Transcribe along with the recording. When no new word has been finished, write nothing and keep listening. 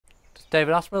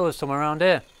David Attenborough is somewhere around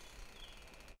here.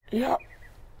 Yep,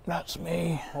 that's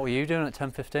me. What were you doing at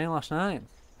 10:15 last night?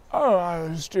 Oh, I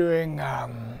was doing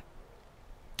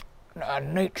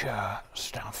nature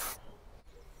stuff.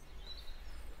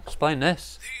 Explain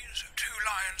this. These two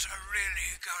lions are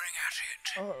really going at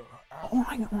it.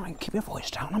 Oh, all right, keep your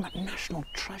voice down. I'm a national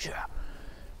treasure.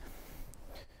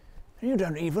 You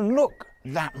don't even look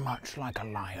that much like a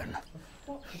lion.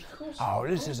 Oh,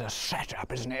 this is a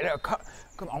setup, isn't it?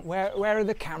 Come on, where are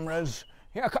the cameras?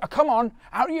 Yeah, come on,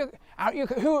 out you,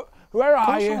 where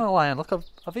are you? I'm a lion. Look,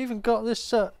 I've even got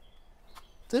this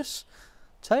this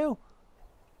tail.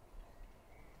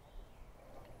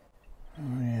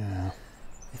 Oh yeah.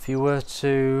 If you were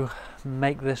to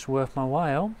make this worth my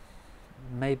while,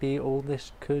 maybe all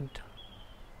this could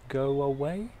go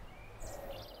away.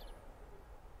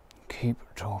 Keep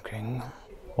talking.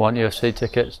 Want UFC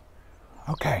tickets?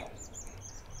 Okay.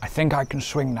 I think I can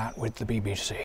swing that with the BBC.